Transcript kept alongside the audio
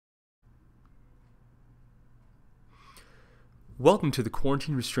Welcome to the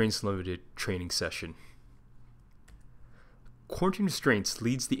Quarantine Restraints Limited training session. Quarantine Restraints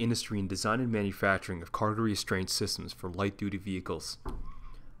leads the industry in design and manufacturing of cargo restraint systems for light-duty vehicles.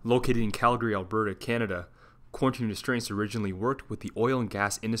 Located in Calgary, Alberta, Canada, Quarantine Restraints originally worked with the oil and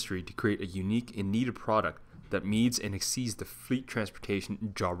gas industry to create a unique and needed product that meets and exceeds the fleet transportation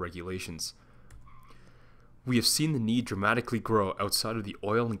and job regulations. We have seen the need dramatically grow outside of the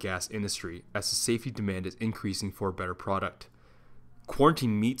oil and gas industry as the safety demand is increasing for a better product.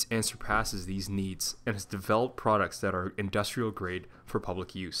 Quarantine meets and surpasses these needs and has developed products that are industrial grade for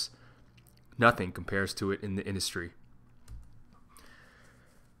public use. Nothing compares to it in the industry.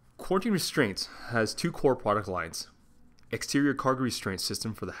 Quarantine Restraints has two core product lines: exterior cargo restraint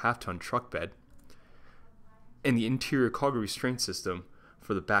system for the half-ton truck bed and the interior cargo restraint system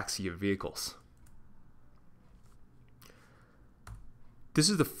for the backseat of vehicles. This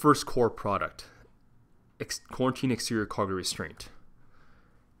is the first core product, Quarantine Exterior Cargo Restraint.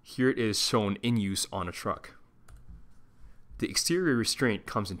 Here it is shown in use on a truck. The exterior restraint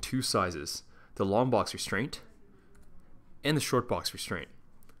comes in two sizes, the long box restraint and the short box restraint.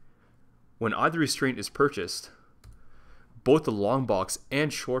 When either restraint is purchased, both the long box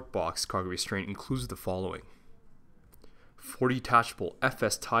and short box cargo restraint includes the following: 4 detachable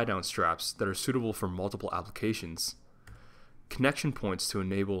FS tie-down straps that are suitable for multiple applications, connection points to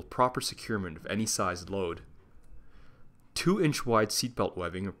enable proper securement of any size load, 2-inch wide seatbelt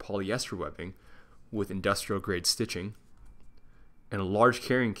webbing or polyester webbing with industrial grade stitching, and a large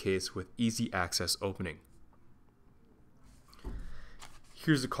carrying case with easy access opening.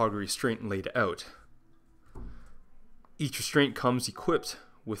 Here's the cargo restraint laid out. Each restraint comes equipped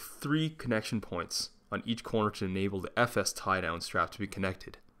with 3 connection points on each corner to enable the FS tie-down strap to be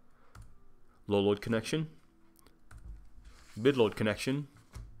connected: low load connection, mid-load connection,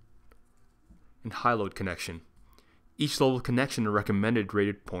 and high-load connection. Each level of connection are recommended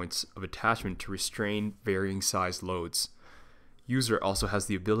rated points of attachment to restrain varying size loads. User also has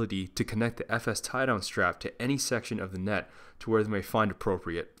the ability to connect the FS tie-down strap to any section of the net to where they may find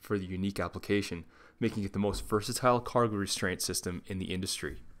appropriate for the unique application, making it the most versatile cargo restraint system in the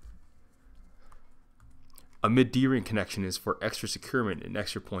industry. A mid-D-ring connection is for extra securement and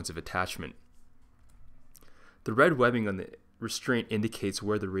extra points of attachment. The red webbing on the restraint indicates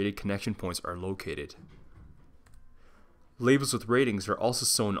where the rated connection points are located. Labels with ratings are also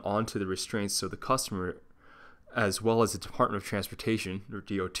sewn onto the restraints so the customer, as well as the Department of Transportation, or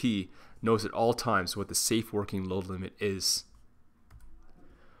DOT, knows at all times what the safe working load limit is.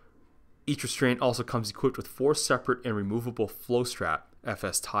 Each restraint also comes equipped with 4 separate and removable flow strap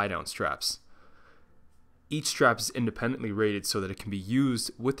FS tie-down straps. Each strap is independently rated so that it can be used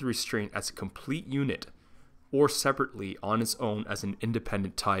with the restraint as a complete unit or separately on its own as an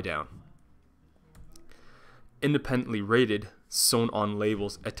independent tie-down. Independently rated, sewn on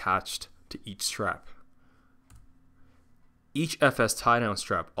labels attached to each strap. Each FS tie-down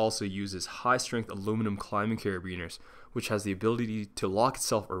strap also uses high-strength aluminum climbing carabiners, which has the ability to lock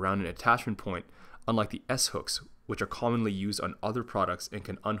itself around an attachment point, unlike the S-hooks, which are commonly used on other products and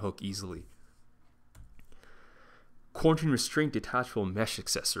can unhook easily. Quarantine Restraint Detachable Mesh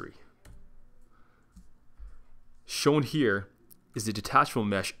Accessory. Shown here is the detachable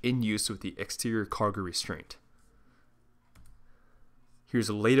mesh in use with the exterior cargo restraint. Here's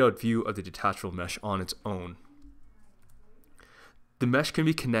a laid out view of the detachable mesh on its own. The mesh can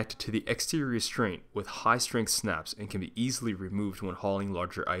be connected to the exterior restraint with high strength snaps and can be easily removed when hauling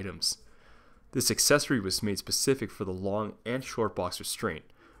larger items. This accessory was made specific for the long and short box restraint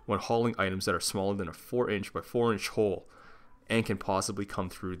when hauling items that are smaller than a 4-inch by 4-inch hole and can possibly come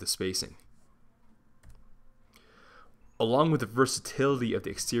through the spacing. Along with the versatility of the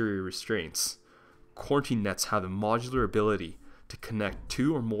exterior restraints, quarantine nets have the modular ability to connect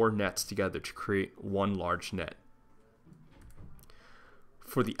 2 or more nets together to create one large net.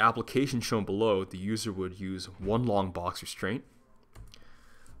 For the application shown below, the user would use one long box restraint,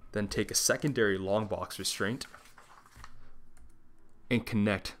 then take a secondary long box restraint, and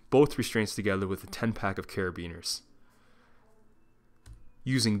connect both restraints together with a 10-pack of carabiners.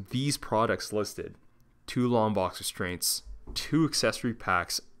 Using these products listed, 2 long box restraints, 2 accessory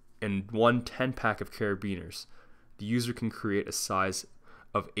packs, and 1 10-pack of carabiners, the user can create a size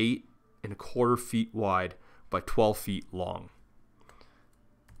of 8.25 feet wide by 12 feet long.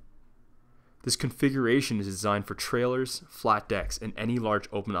 This configuration is designed for trailers, flat decks, and any large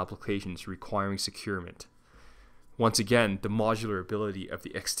open applications requiring securement. Once again, the modular ability of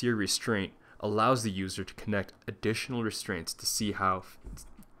the exterior restraint allows the user to connect additional restraints to see how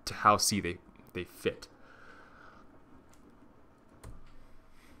they fit.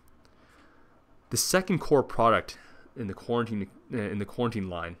 The second core product in the quarantine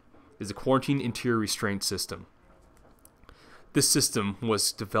line is the quarantine interior restraint system. This system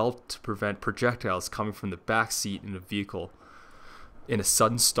was developed to prevent projectiles coming from the back seat in a vehicle in a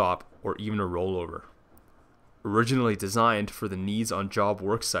sudden stop or even a rollover. Originally designed for the needs on job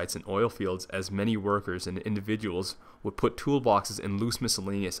work sites and oil fields, as many workers and individuals would put toolboxes and loose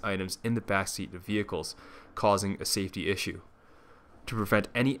miscellaneous items in the backseat of vehicles, causing a safety issue. To prevent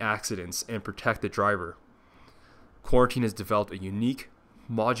any accidents and protect the driver, Quarantine has developed a unique,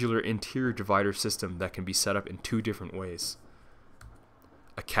 modular interior divider system that can be set up in two different ways.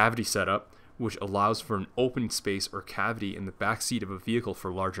 A cavity setup, which allows for an open space or cavity in the backseat of a vehicle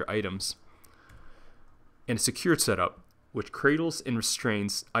for larger items, and a secured setup, which cradles and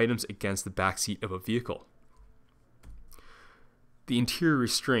restrains items against the backseat of a vehicle. The interior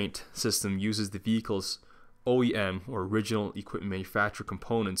restraint system uses the vehicle's OEM or original equipment manufacturer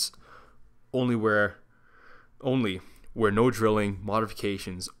components only where no drilling,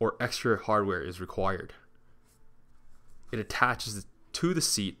 modifications, or extra hardware is required. It attaches to the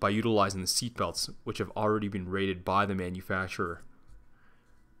seat by utilizing the seat belts, which have already been rated by the manufacturer.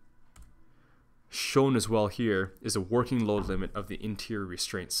 Shown as well here is a working load limit of the interior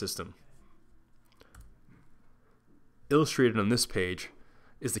restraint system. Illustrated on this page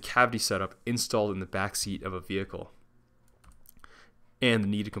is the cavity setup installed in the back seat of a vehicle and the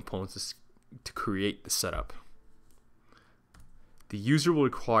needed components to create the setup. The user will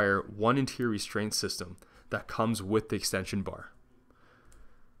require one interior restraint system that comes with the extension bar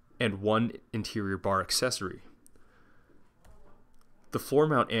and one interior bar accessory. The floor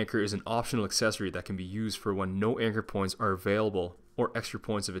mount anchor is an optional accessory that can be used for when no anchor points are available or extra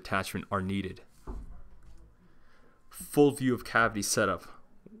points of attachment are needed. Full view of cavity setup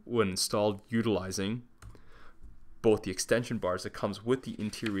when installed utilizing both the extension bars that comes with the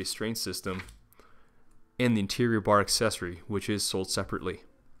interior restraint system and the interior bar accessory, which is sold separately.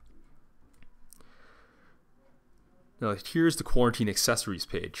 Now here's the quarantine accessories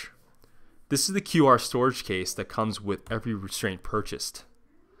page. This is the QR storage case that comes with every restraint purchased.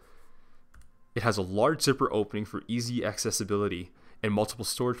 It has a large zipper opening for easy accessibility and multiple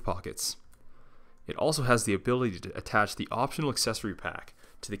storage pockets. It also has the ability to attach the optional accessory pack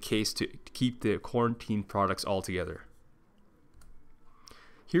to the case to keep the quarantine products all together.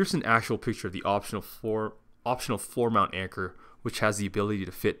 Here's an actual picture of the optional floor mount anchor, which has the ability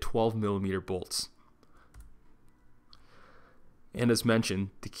to fit 12mm bolts. And as mentioned,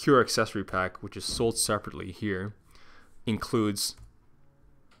 the QR accessory pack, which is sold separately here, includes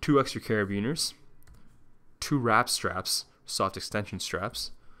 2 extra carabiners, 2 wrap straps, soft extension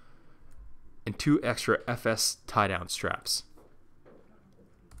straps, and 2 extra FS tie-down straps.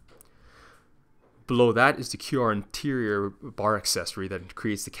 Below that is the QR interior bar accessory that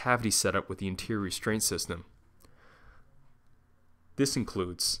creates the cavity setup with the interior restraint system. This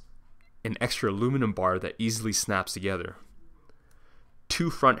includes an extra aluminum bar that easily snaps together, 2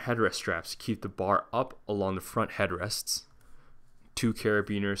 front headrest straps to keep the bar up along the front headrests, 2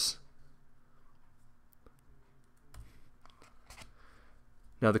 carabiners.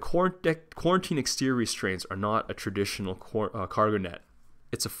 Now the quarantine exterior restraints are not a traditional cargo net.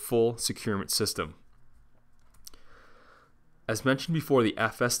 It's a full securement system. As mentioned before, the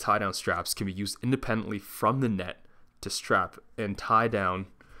FS tie-down straps can be used independently from the net to strap and tie down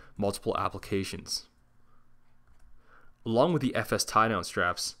multiple applications. Along with the FS tie-down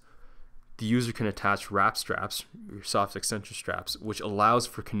straps, the user can attach wrap straps, or soft extension straps, which allows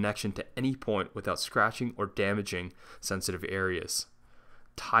for connection to any point without scratching or damaging sensitive areas.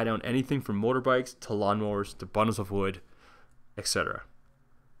 Tie down anything from motorbikes to lawnmowers to bundles of wood, etc.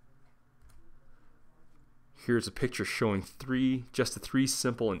 Here's a picture showing just the 3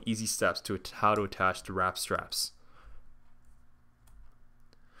 simple and easy steps to how to attach the wrap straps.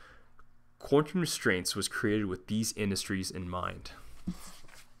 Quarantine Restraints was created with these industries in mind: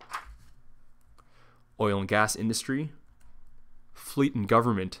 oil and gas industry, fleet and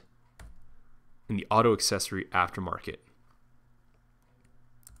government, and the auto accessory aftermarket.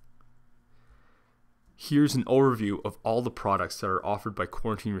 Here's an overview of all the products that are offered by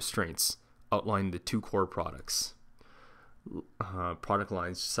Quarantine Restraints, outlining the 2 core products. Product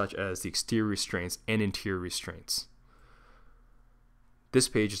lines such as the exterior restraints and interior restraints. This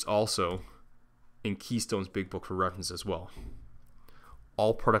page is also in Keystone's Big Book for reference as well.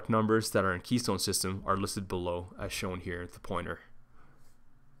 All product numbers that are in Keystone system are listed below as shown here at the pointer.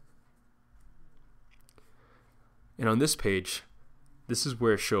 And on this page, this is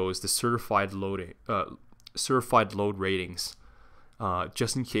where it shows the certified load ratings,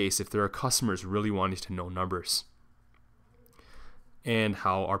 just in case if there are customers really wanting to know numbers and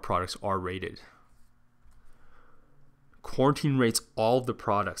how our products are rated. Quarantine rates all of the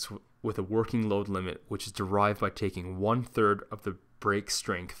products with a working load limit, which is derived by taking 1/3 of the break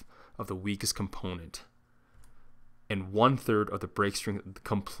strength of the weakest component and 1/3 of the break strength of the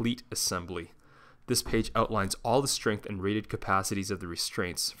complete assembly. This page outlines all the strength and rated capacities of the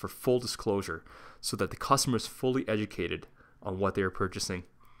restraints for full disclosure so that the customer is fully educated on what they are purchasing.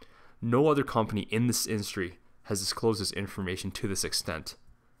 No other company in this industry has disclosed this information to this extent.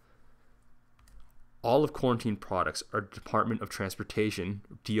 All of Quarantine products are Department of Transportation,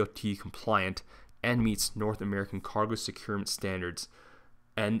 DOT compliant, and meets North American Cargo Securement Standards,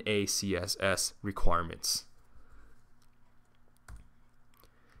 NACSS requirements.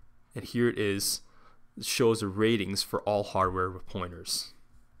 And here it is, it shows the ratings for all hardware with pointers.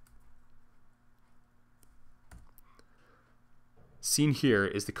 Seen here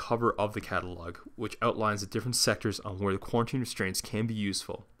is the cover of the catalog, which outlines the different sectors on where the quarantine restraints can be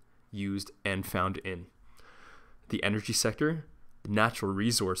used and found in. The energy sector, natural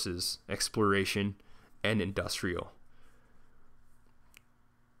resources, exploration, and industrial.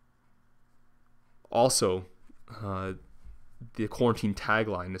 Also, the quarantine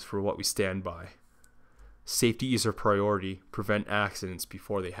tagline is for what we stand by. Safety is our priority. Prevent accidents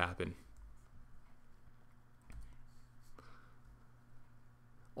before they happen.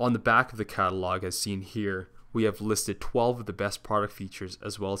 On the back of the catalog, as seen here, we have listed 12 of the best product features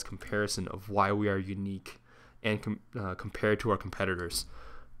as well as comparison of why we are unique and compared to our competitors,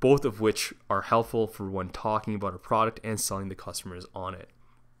 both of which are helpful for when talking about a product and selling the customers on it.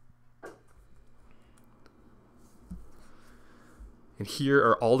 And here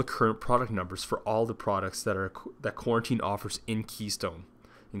are all the current product numbers for all the products that Quarantine offers in Keystone,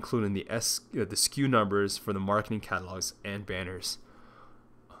 including the SKU numbers for the marketing catalogs and banners.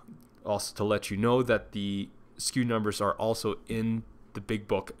 Also to let you know that the SKU numbers are also in the big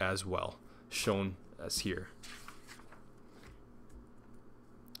book as well, shown as here.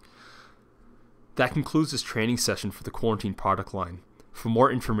 That concludes this training session for the Quarantine product line. For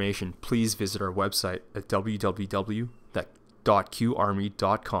more information, please visit our website at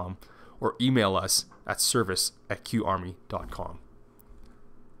www.qarmy.com or email us at service@qarmy.com.